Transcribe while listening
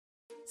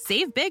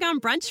Save big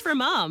on brunch for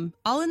mom,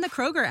 all in the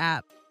Kroger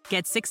app.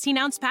 Get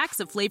 16-ounce packs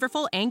of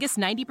flavorful Angus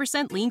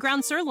 90% lean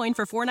ground sirloin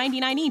for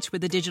 $4.99 each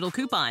with a digital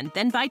coupon.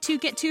 Then buy 2,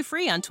 get 2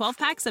 free on 12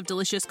 packs of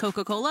delicious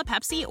Coca-Cola,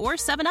 Pepsi, or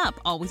 7-Up,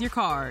 all with your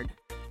card.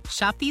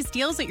 Shop these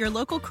deals at your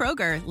local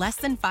Kroger, less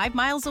than 5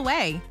 miles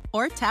away.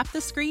 Or tap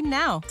the screen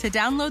now to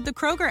download the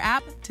Kroger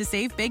app to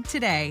save big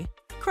today.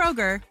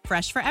 Kroger,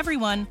 fresh for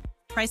everyone.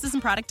 Prices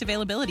and product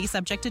availability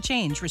subject to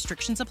change.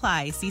 Restrictions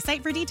apply. See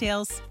site for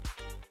details.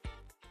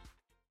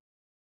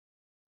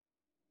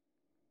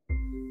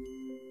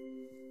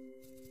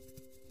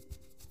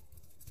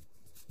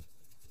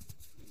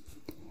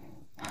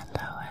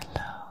 Hello,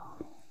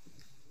 hello.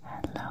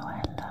 Hello,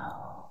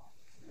 hello.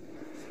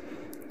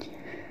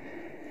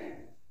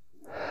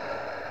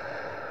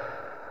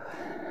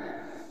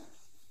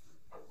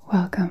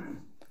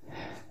 Welcome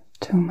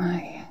to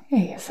my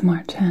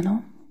ASMR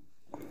channel.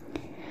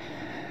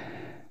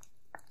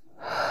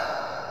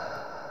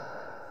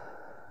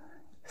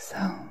 So,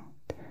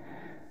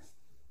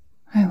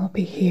 I will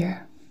be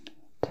here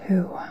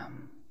to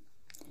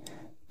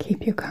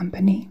keep you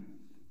company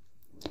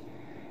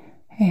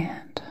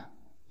and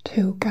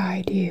to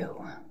guide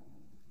you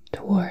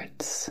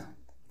towards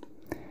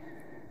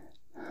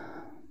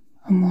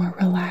a more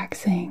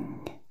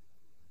relaxing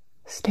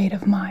state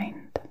of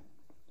mind.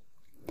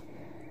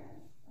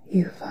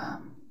 You've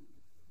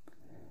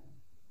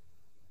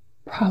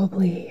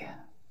probably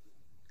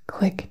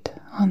clicked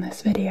on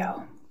this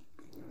video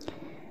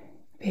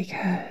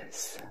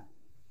because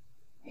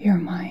your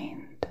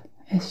mind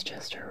is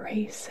just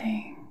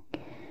racing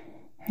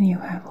and you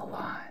have a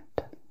lot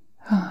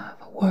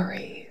of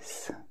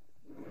worries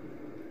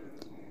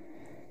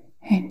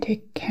and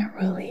you can't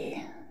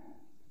really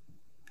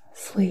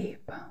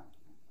sleep,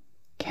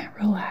 can't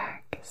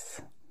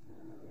relax.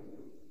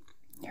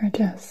 You're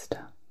just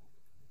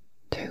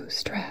too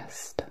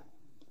stressed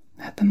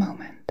at the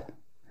moment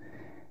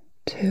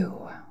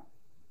to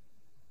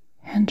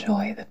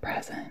enjoy the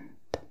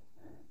present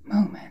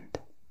moment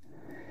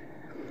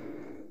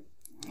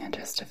and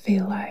just to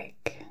feel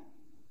like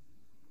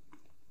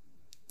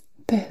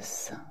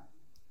this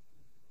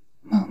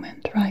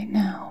moment right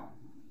now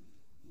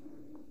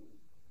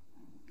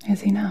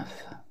is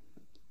enough.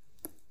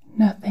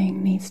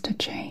 Nothing needs to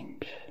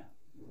change.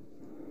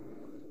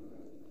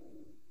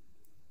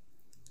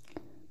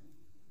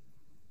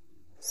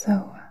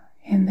 So,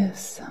 in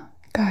this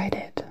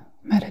guided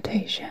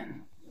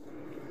meditation,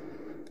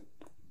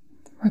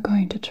 we're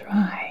going to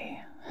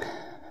try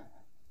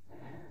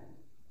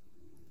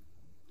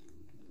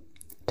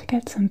to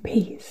get some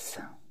peace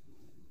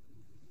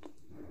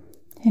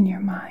in your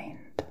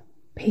mind,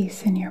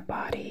 peace in your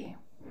body,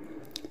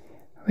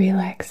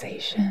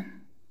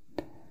 relaxation,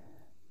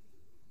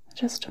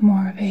 just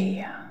more of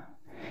a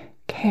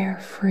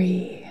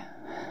carefree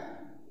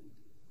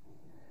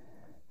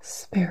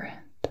spirit.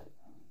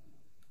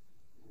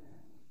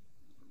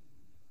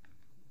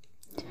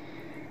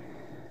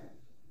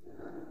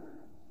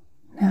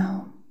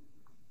 Now,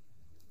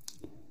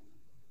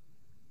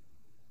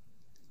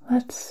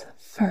 let's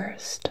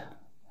first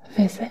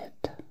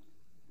visit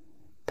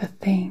the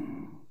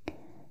thing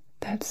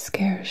that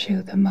scares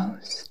you the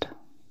most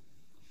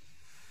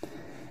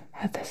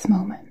at this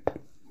moment.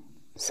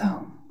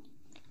 So,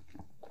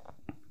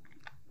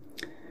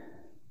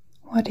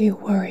 what do you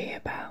worry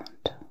about?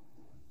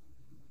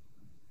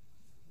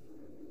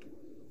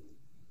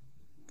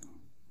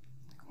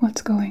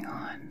 What's going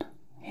on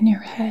in your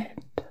head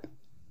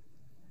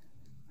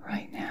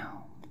right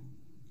now?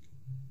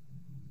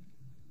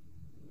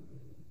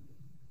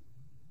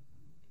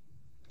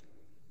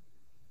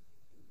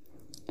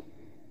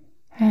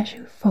 As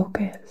you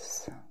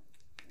focus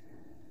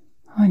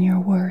on your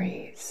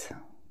worries,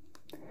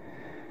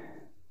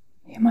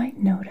 you might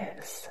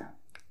notice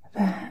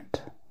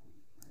that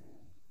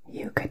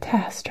you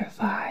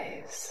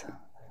catastrophize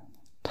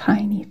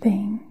tiny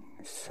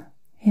things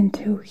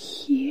into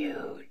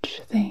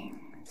huge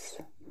things.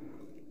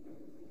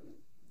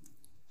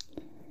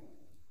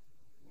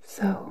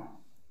 So,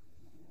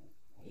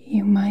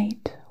 you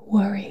might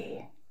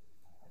worry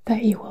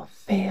that you will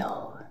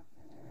fail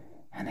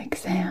an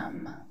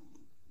exam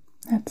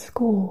at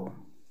school,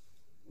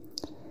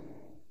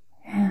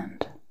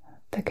 and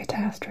the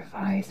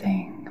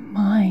catastrophizing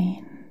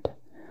mind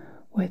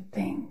would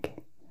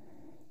think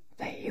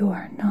that you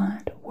are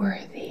not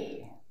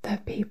worthy,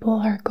 that people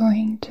are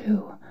going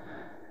to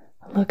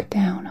look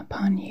down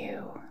upon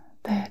you,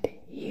 that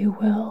you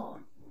will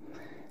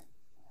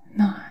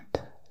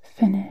not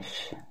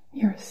finish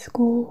your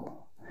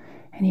school,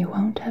 and you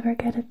won't ever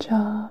get a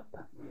job,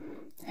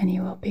 and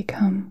you will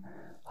become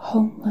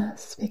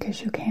homeless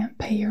because you can't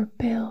pay your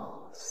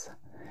bills.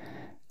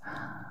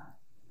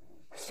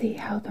 See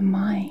how the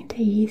mind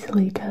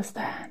easily does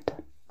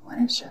that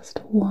when it's just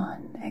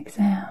one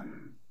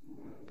exam.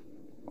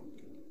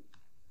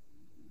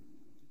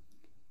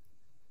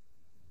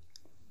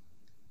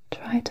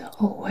 Try to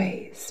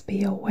always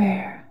be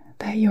aware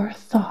that your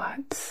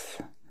thoughts,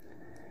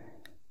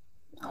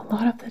 a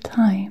lot of the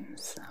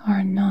times,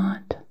 are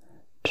not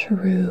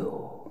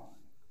true.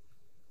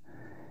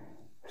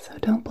 So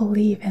don't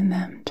believe in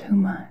them too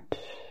much.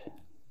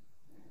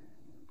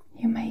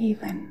 You may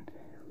even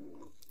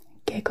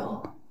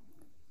giggle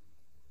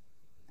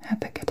at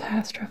the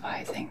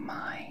catastrophizing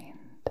mind,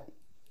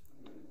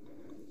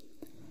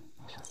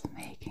 just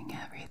making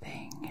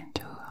everything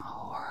into a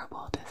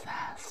horrible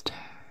disaster,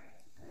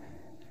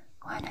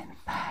 when in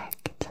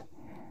fact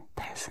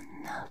there's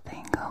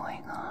nothing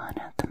going on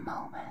at the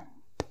moment.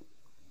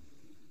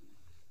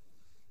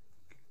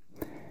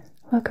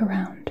 Look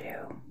around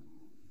you.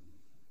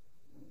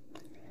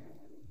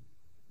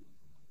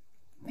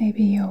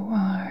 Maybe you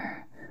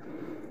are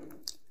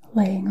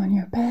laying on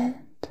your bed,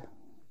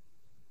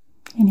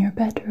 in your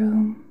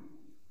bedroom.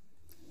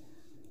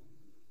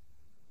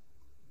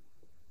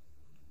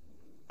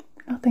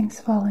 Nothing's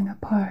falling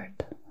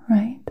apart,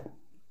 right?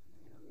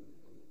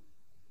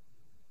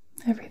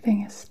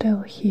 Everything is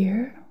still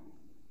here.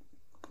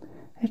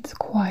 It's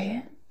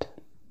quiet.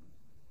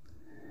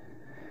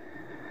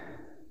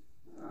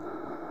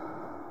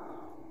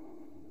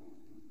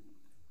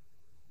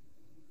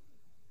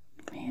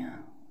 Yeah,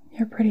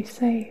 you're pretty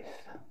safe.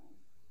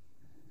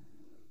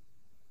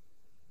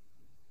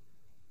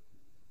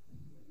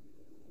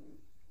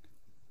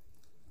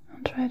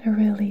 Try to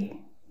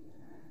really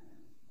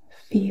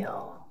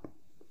feel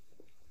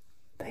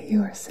that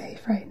you are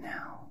safe right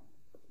now,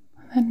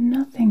 that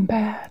nothing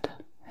bad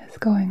is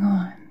going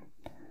on.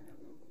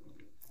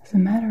 As a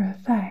matter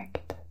of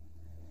fact,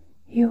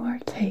 you are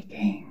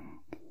taking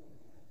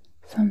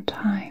some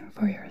time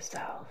for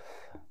yourself.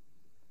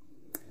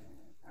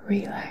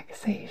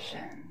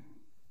 Relaxation.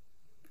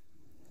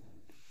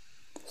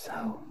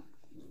 So,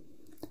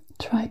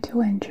 try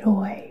to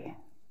enjoy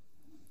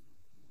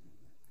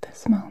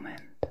this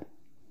moment.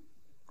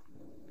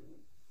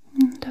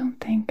 Don't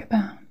think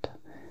about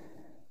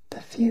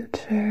the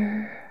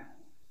future.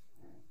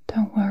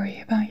 Don't worry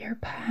about your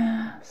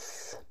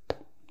past.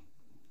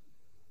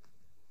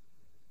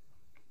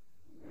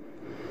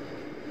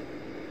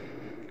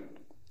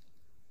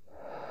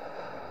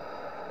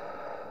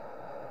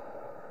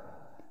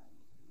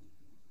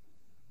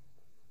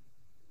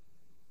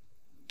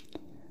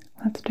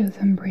 Let's do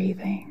some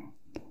breathing.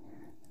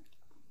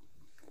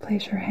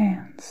 Place your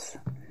hands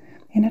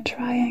in a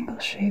triangle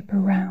shape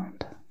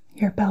around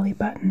your belly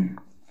button.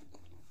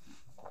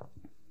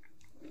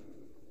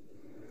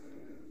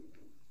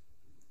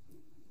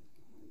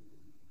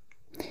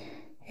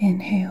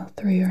 Inhale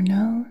through your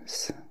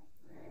nose,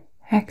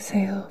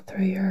 exhale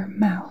through your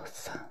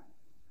mouth.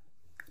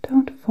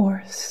 Don't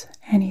force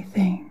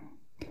anything,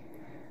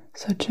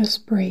 so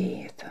just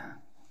breathe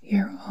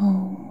your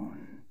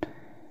own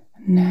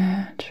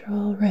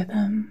natural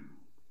rhythm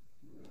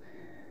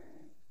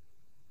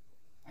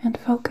and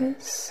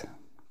focus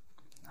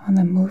on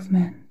the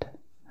movement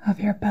of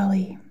your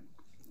belly.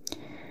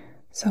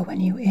 So when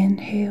you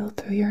inhale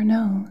through your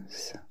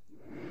nose,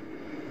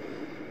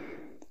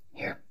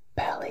 your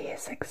belly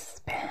is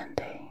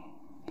expanding.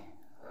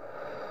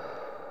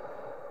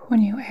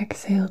 When you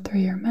exhale through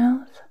your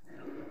mouth,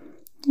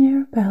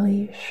 your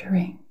belly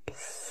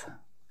shrinks.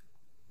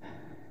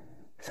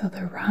 So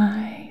the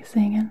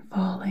rising and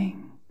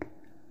falling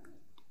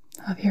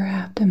of your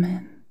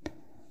abdomen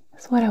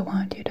is what I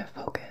want you to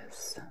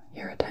focus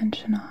your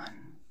attention on.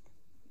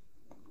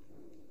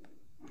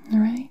 All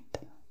right?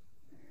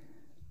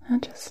 Now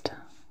just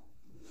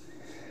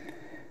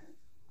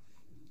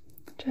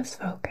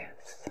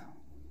focus.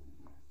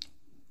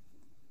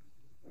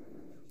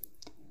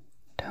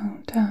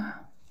 Don't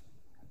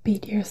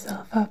beat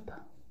yourself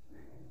up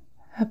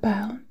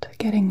about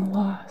getting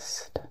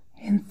lost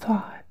in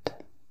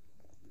thought.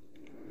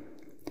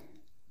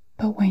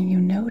 But when you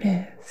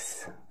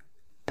notice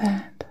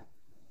that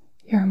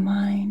your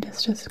mind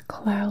is just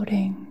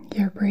clouding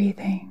your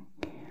breathing,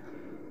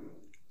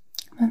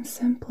 then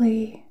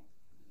simply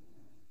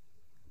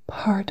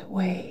part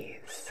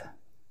ways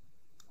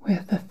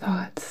with the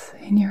thoughts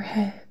in your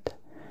head.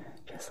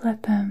 Just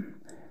let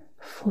them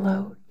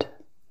float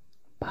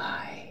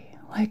by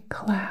like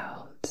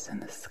clouds in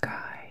the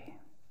sky,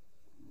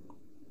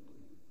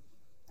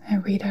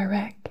 and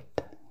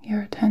redirect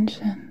your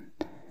attention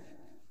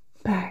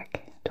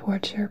back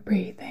towards your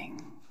breathing.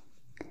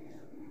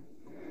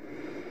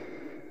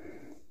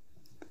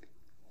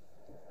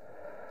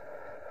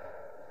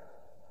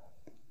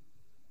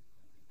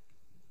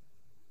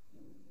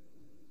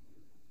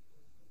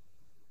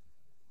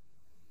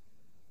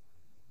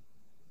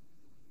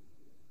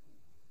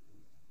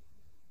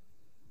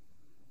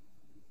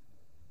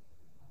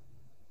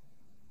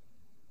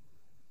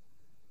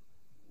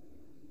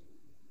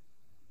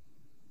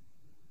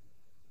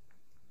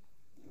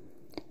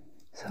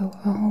 So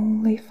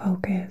only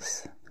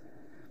focus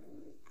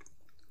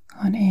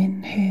on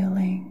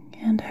inhaling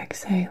and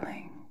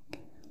exhaling.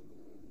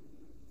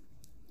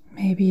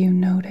 Maybe you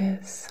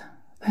notice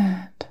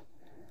that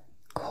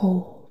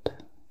cold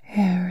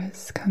air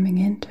is coming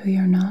into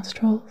your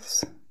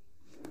nostrils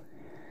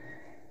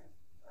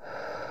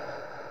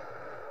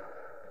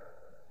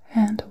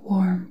and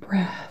warm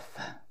breath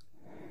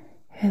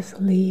is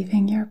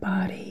leaving your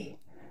body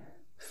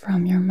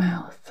from your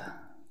mouth.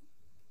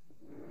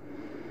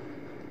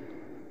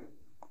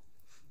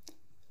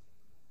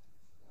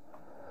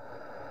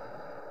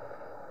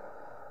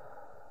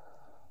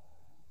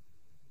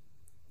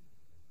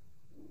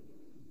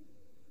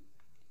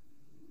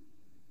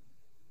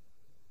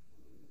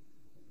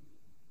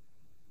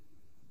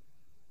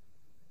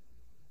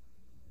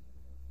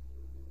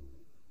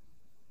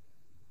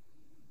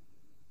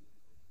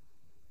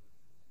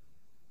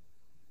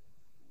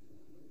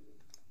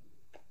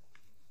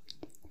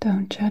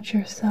 Don't judge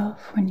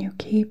yourself when you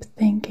keep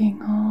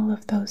thinking all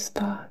of those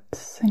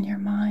thoughts in your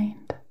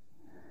mind.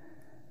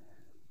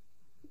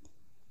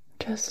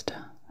 Just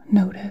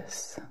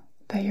notice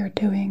that you're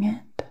doing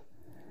it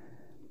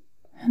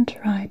and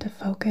try to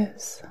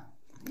focus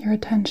your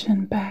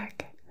attention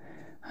back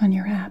on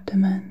your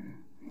abdomen,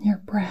 your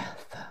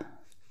breath.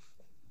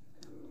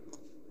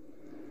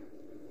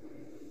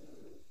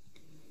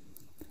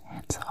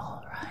 It's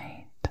all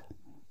right.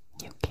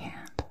 You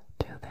can't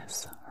do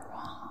this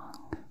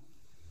wrong.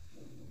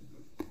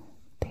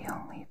 The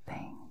only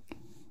thing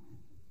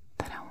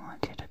that I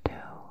want you to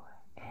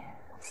do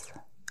is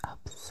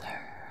observe.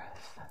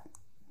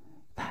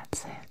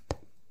 That's it.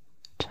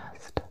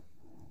 Just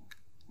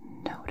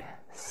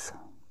notice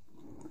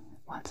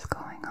what's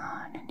going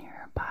on in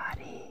your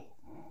body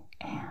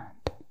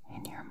and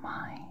in your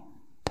mind.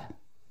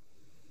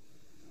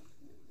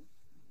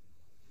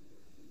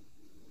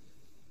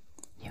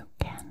 You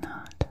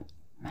cannot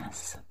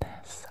mess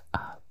this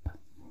up.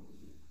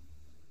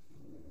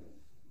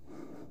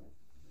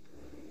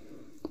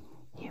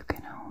 You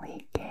can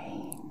only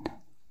gain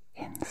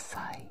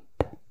insight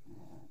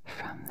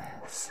from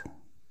this.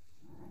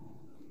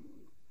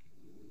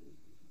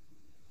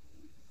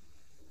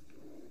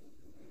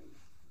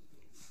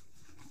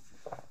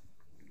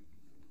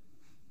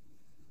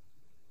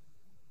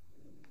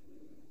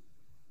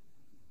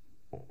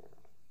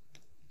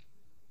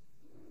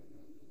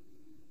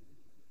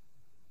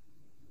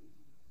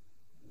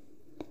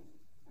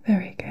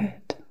 Very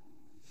good.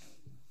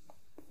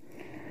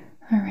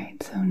 All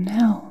right, so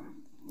now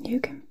you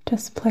can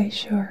just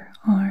place your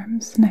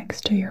arms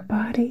next to your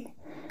body,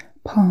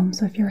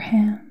 palms of your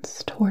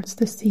hands towards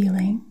the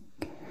ceiling.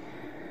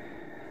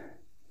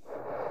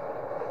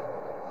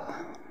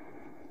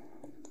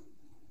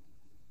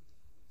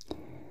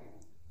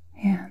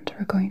 And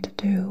we're going to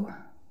do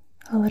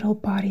a little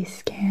body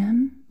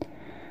scan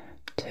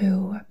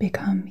to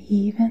become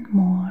even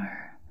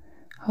more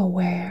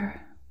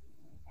aware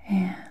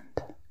and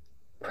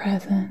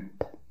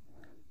present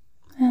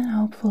and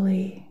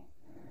hopefully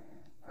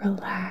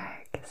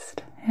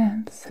relaxed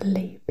and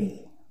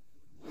sleepy.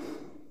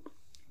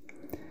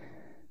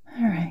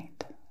 All right,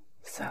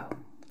 so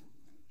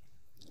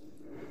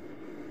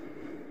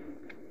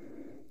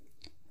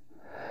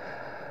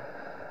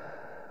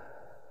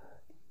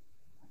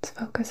let's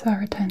focus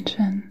our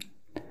attention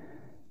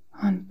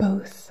on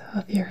both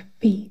of your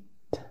feet.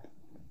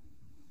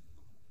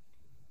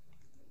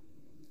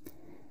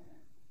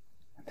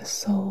 The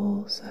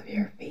soles of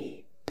your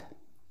feet,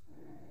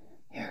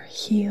 your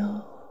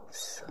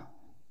heels,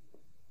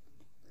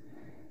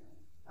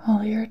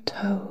 all your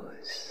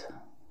toes,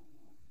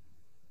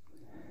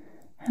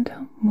 and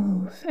don't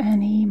move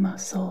any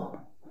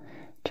muscle,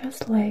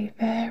 just lay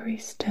very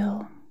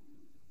still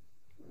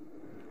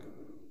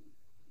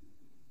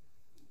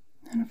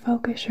and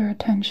focus your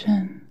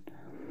attention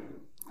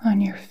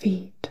on your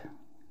feet.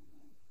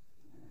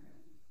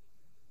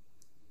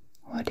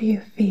 What do you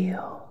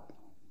feel?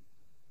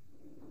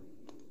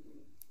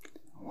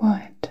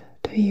 What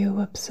do you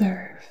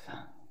observe?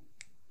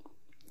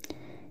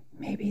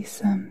 Maybe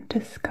some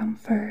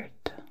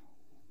discomfort,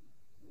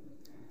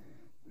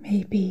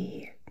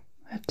 maybe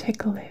a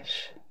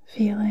ticklish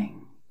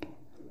feeling,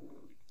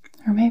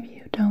 or maybe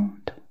you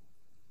don't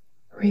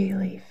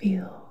really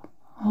feel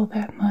all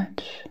that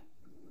much.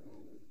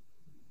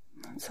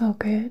 That's all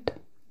good.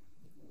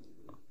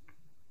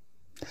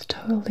 It's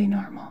totally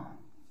normal.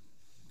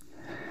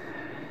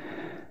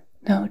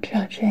 No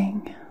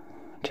judging,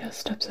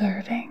 just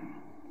observing.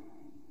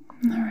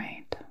 All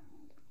right.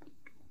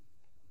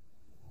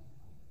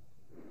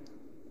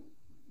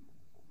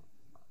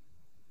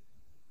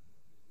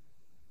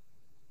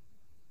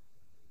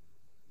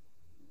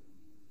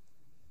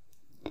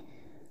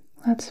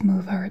 Let's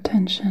move our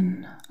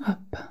attention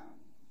up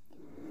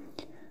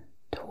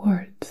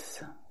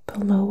towards the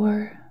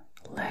lower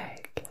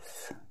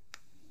legs.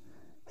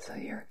 So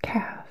your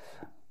calf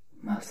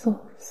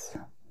muscles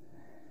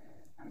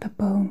and the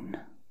bone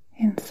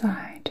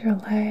inside your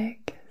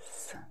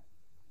legs.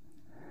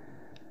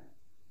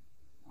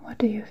 What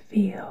do you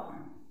feel?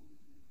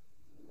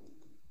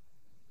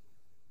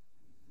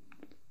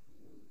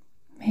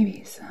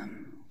 Maybe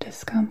some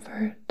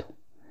discomfort,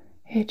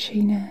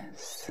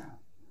 itchiness,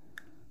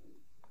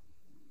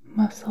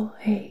 muscle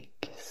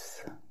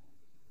aches.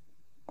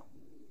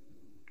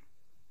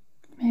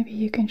 Maybe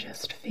you can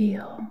just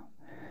feel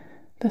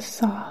the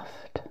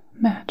soft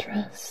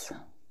mattress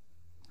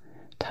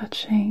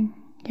touching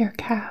your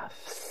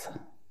calves.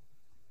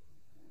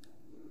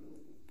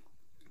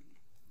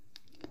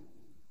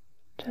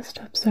 Just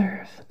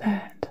observe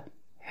that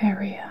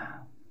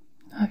area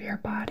of your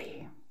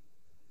body.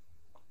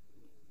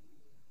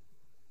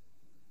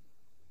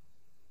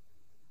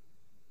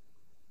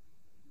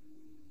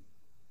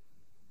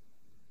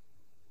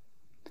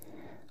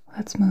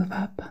 Let's move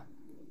up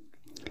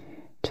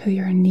to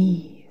your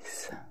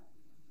knees.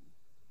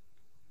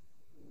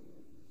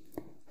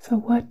 So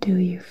what do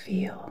you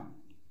feel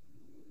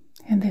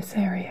in this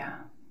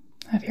area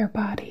of your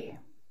body?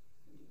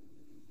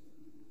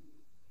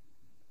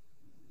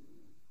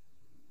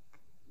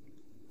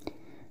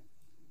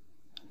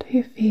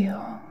 you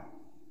feel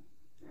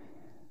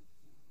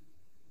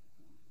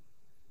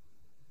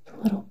the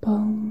little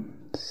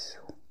bones,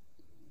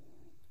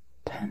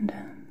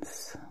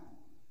 tendons,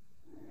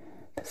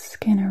 the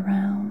skin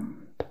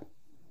around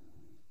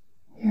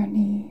your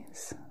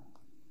knees,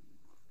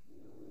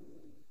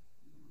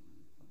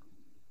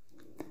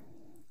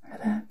 or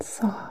that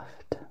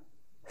soft,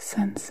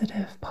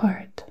 sensitive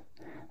part,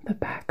 the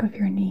back of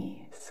your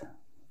knees?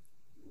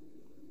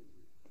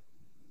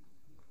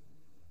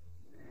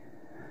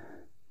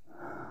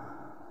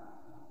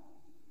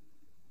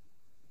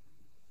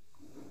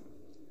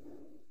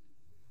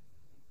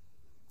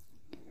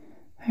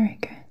 Very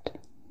good.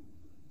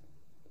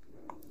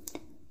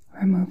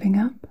 We're moving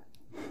up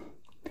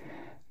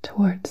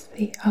towards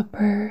the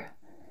upper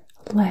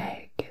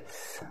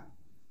legs.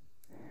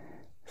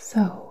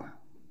 So,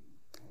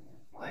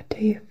 what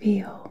do you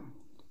feel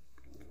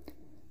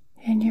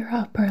in your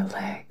upper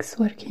legs?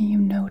 What can you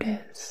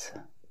notice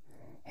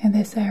in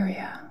this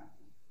area?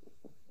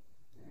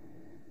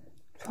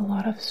 It's a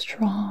lot of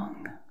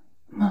strong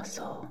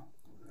muscle.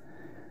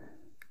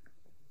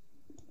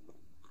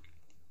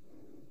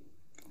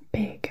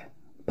 Big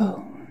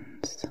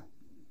bones.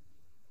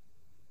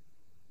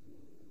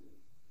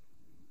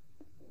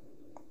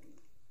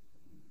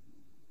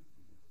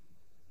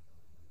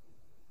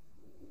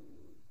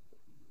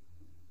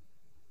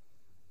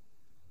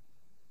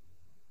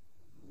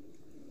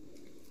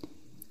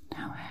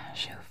 Now,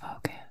 as you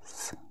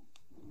focus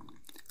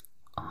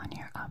on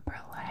your upper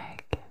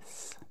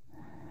legs,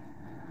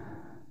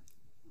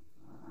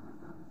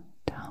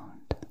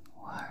 don't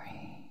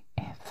worry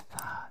if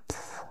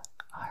thoughts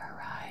are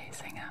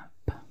rising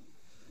up.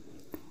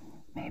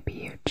 Maybe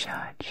you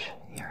judge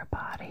your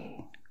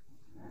body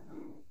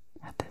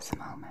at this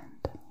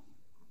moment.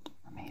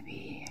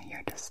 Maybe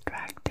you're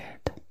distracted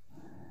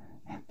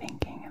and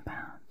thinking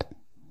about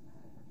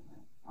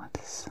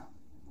what's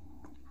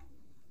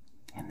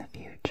in the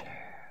future,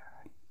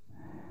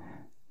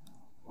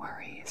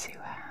 worries you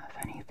have,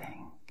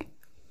 anything.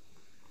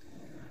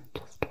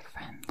 Just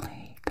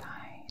friendly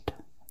guide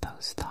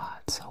those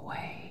thoughts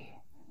away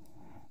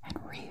and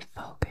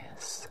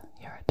refocus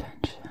your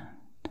attention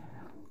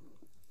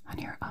on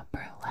your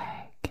upper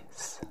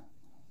legs.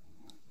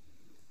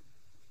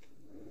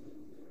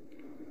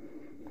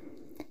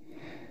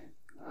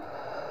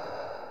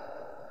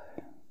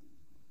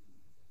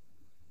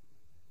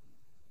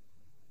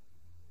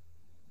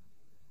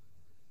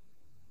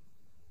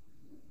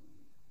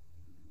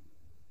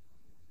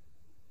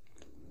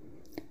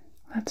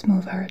 Let's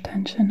move our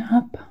attention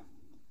up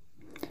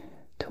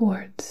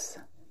towards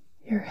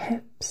your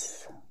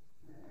hips,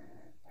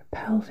 your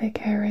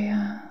pelvic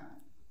area,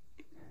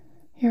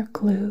 your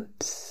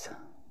glutes.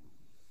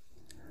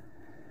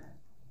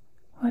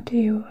 What do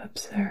you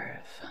observe?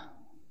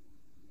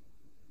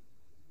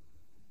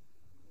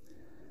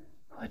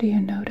 What do you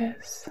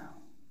notice?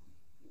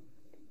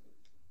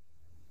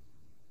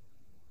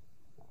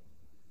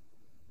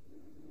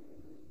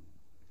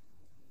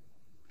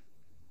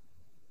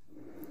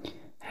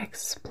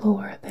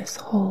 Explore this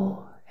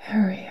whole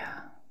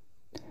area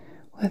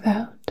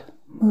without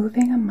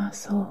moving a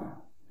muscle.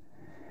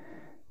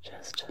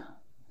 Just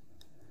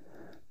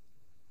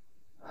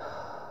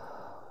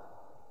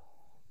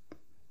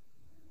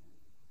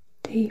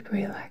deep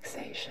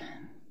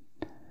relaxation.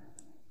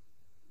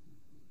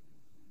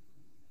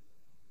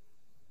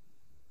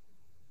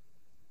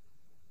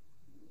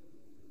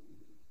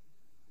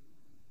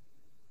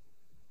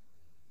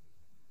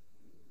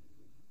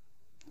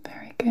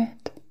 Very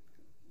good.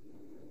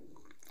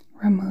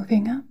 We're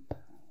moving up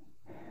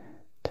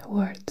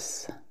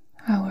towards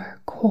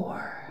our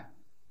core.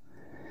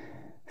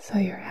 So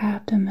your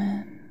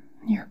abdomen,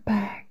 your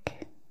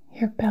back,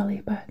 your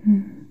belly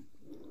button,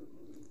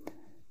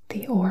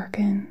 the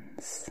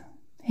organs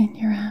in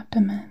your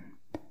abdomen.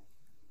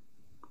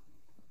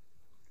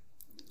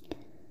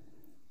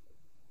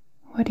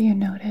 What do you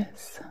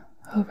notice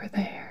over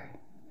there?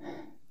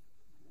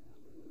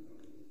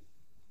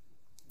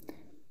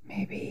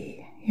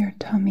 Maybe your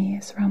tummy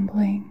is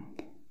rumbling,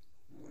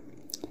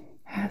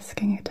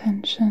 asking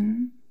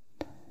attention.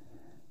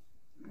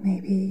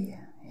 Maybe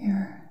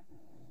your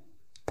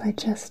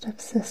digestive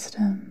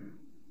system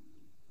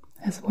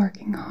is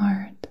working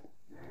hard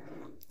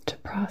to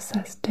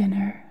process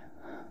dinner.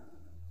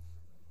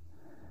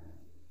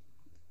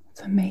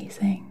 It's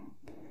amazing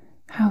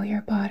how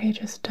your body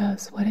just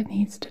does what it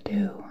needs to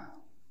do.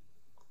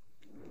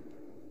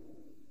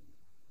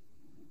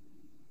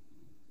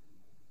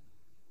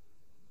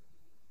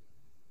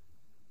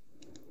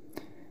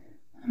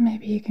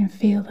 Maybe you can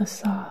feel the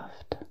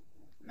soft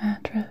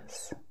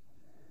mattress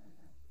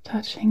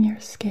touching your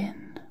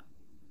skin.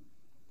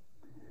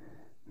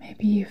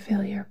 Maybe you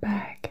feel your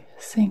back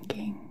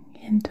sinking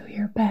into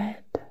your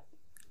bed.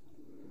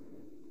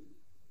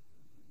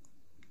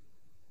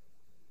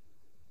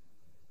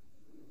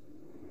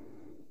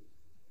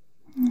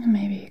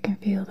 Maybe you can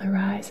feel the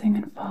rising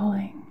and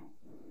falling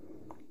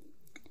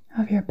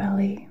of your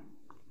belly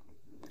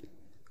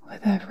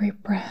with every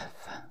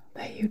breath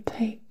that you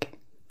take.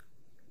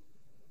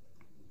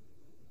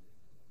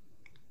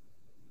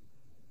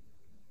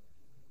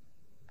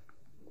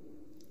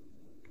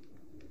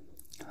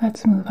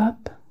 let's move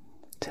up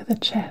to the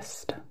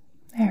chest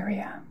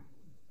area.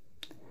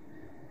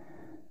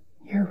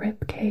 Your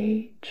rib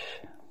cage,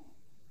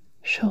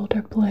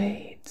 shoulder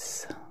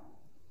blades,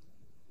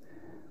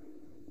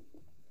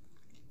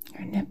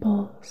 your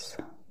nipples.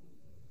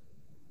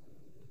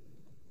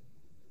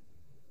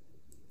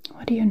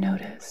 What do you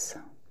notice?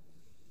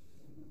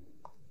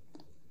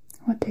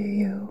 What do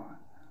you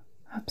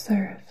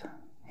observe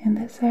in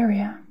this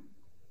area?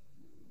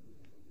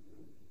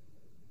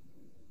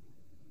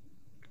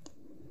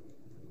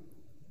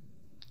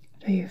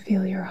 Do you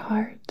feel your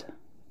heart?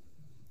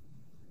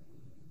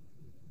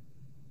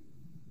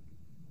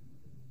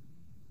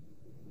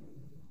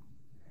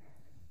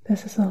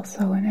 This is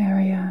also an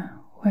area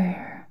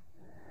where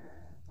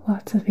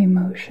lots of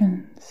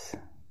emotions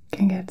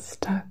can get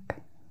stuck.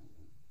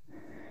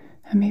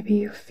 And maybe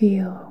you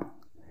feel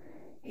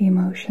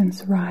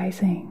emotions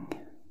rising.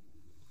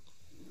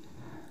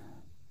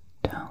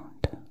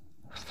 Don't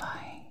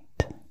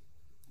fight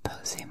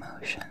those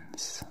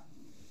emotions.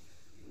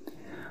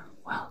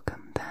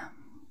 Welcome them.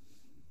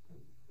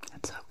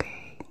 It's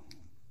okay.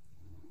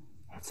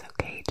 It's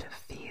okay to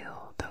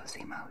feel those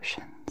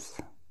emotions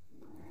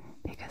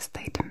because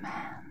they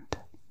demand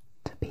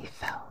to be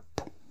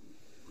felt.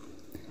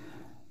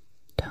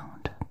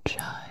 Don't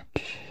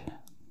judge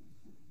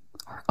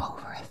or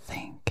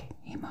overthink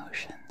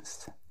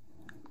emotions.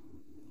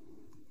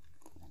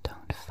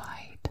 Don't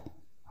fight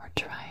or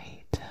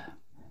try to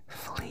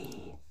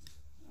flee.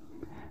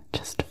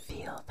 Just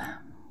feel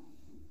them.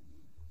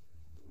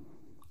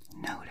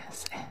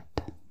 Notice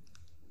it.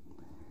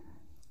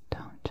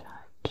 Don't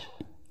judge.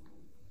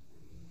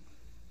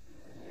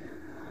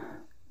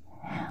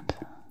 And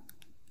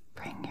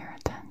bring your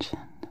attention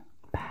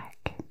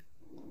back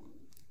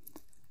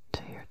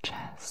to your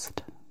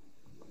chest.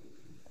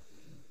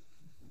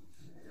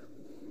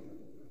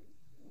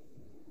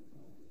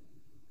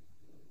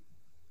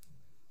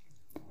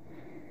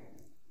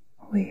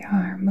 We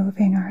are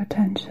moving our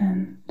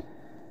attention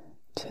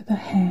to the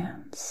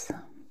hands.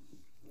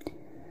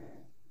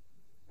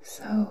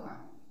 So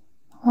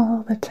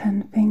all the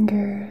 10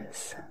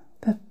 fingers,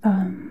 the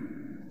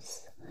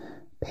thumbs,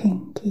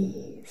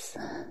 pinkies,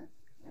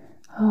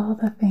 all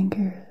the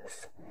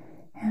fingers,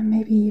 and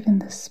maybe even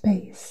the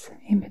space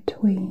in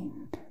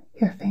between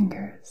your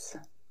fingers,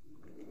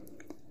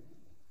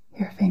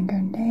 your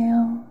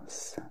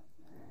fingernails,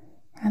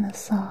 and the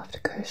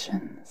soft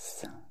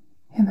cushions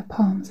in the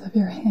palms of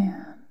your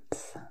hands.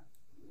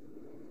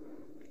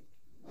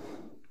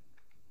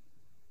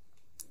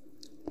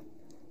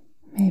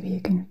 Maybe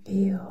you can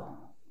feel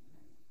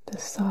the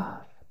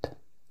soft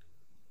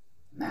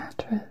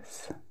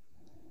mattress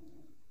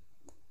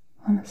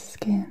on the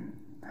skin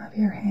of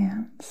your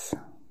hands.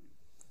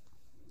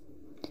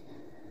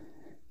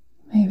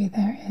 Maybe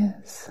there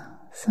is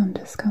some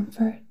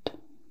discomfort,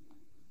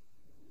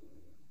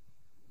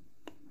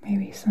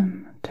 maybe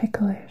some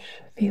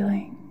ticklish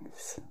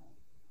feelings,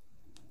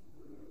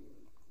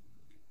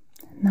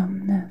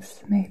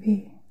 numbness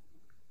maybe.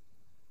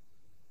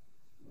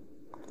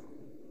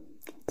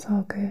 It's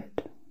all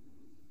good.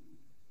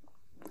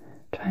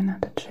 Try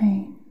not to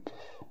change.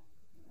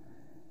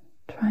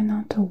 Try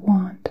not to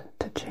want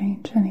to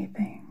change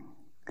anything.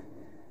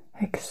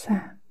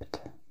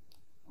 Accept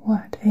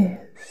what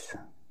is.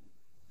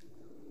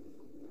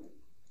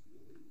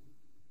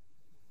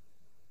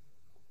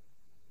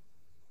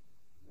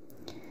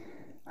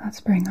 Let's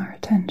bring our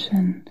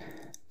attention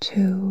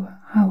to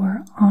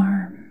our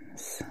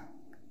arms.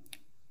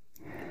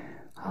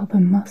 All the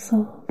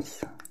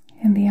muscles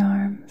in the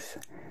arms,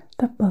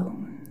 the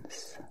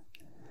bones,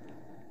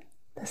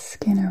 the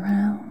skin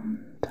around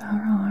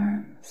our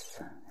arms,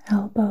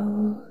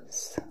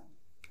 elbows,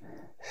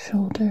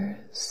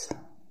 shoulders.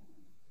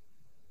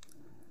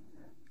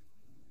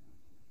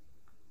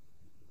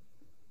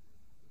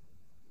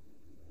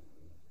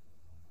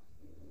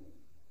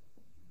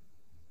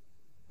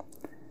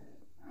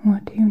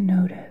 What do you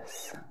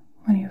notice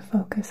when you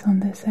focus on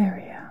this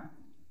area?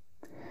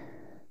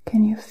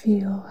 Can you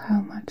feel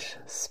how much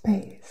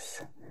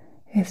space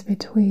is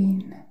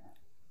between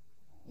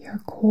your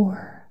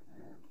core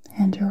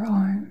and your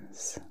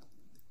arms?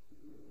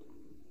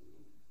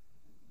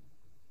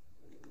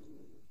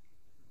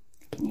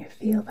 Can you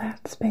feel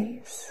that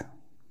space?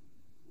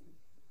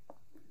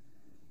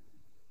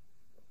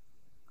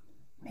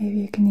 Maybe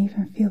you can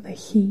even feel the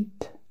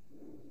heat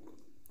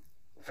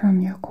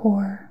from your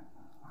core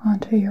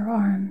onto your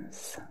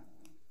arms.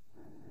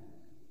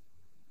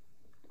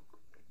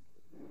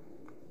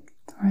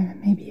 Or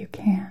maybe you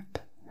can't.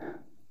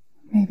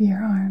 Maybe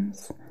your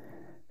arms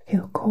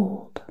feel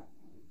cold.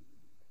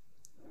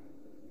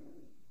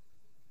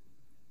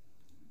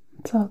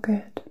 It's all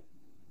good.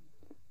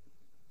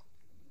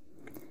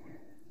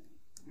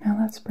 Now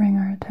let's bring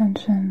our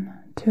attention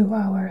to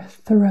our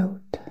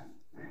throat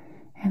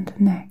and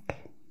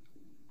neck.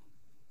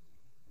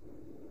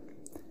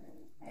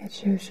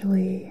 It's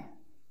usually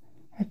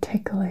a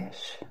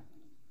ticklish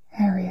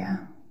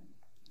area.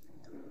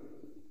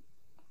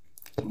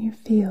 Can you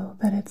feel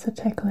that it's a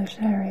ticklish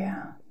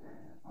area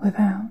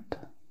without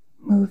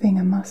moving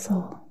a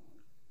muscle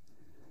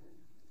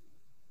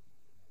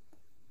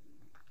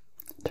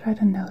Try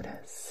to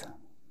notice.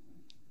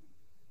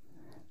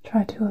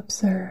 Try to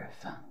observe.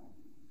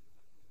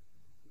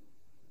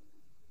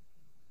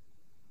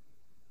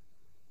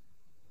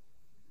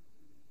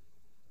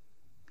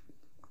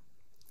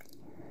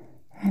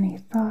 Any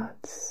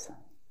thoughts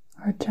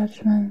or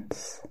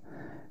judgments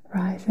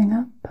rising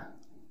up,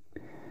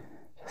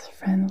 just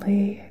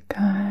friendly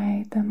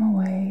guide them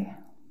away.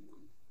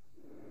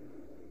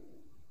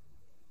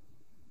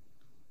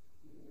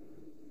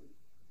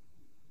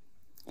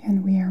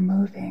 And we are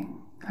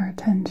moving our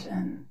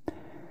attention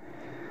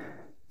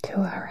to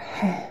our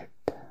head.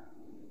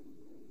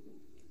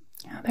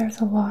 Now, there's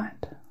a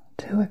lot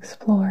to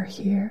explore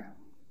here.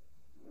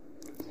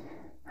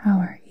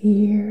 Our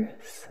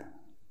ears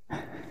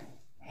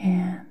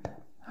and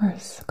our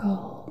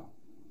skull,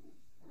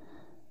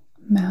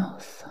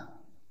 mouth,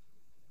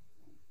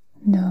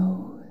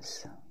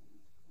 nose,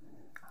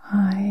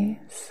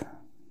 eyes,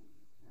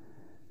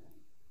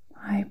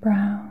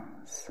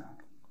 eyebrows,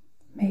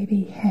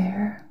 maybe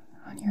hair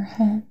on your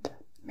head,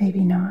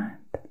 maybe not,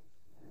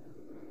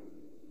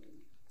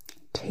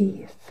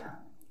 teeth,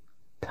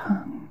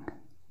 tongue,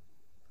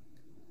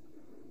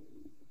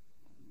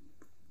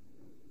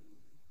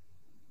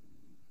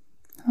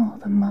 all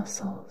the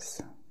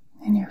muscles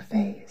in your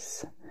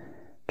face.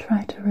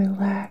 Try to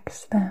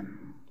relax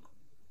them.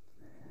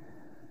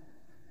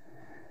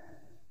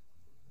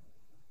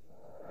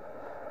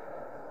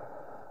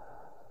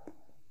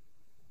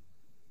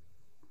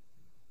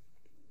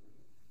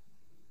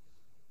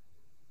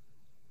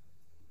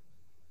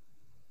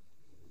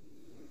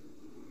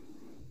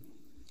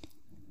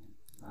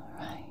 All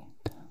right.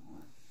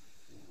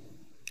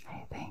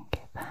 I think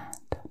that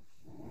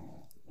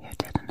you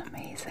did an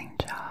amazing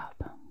job.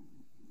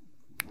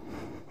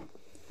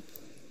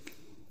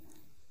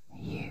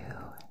 You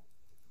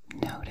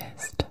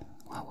noticed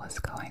what was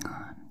going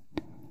on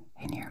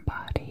in your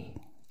body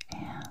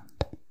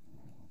and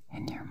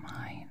in your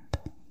mind.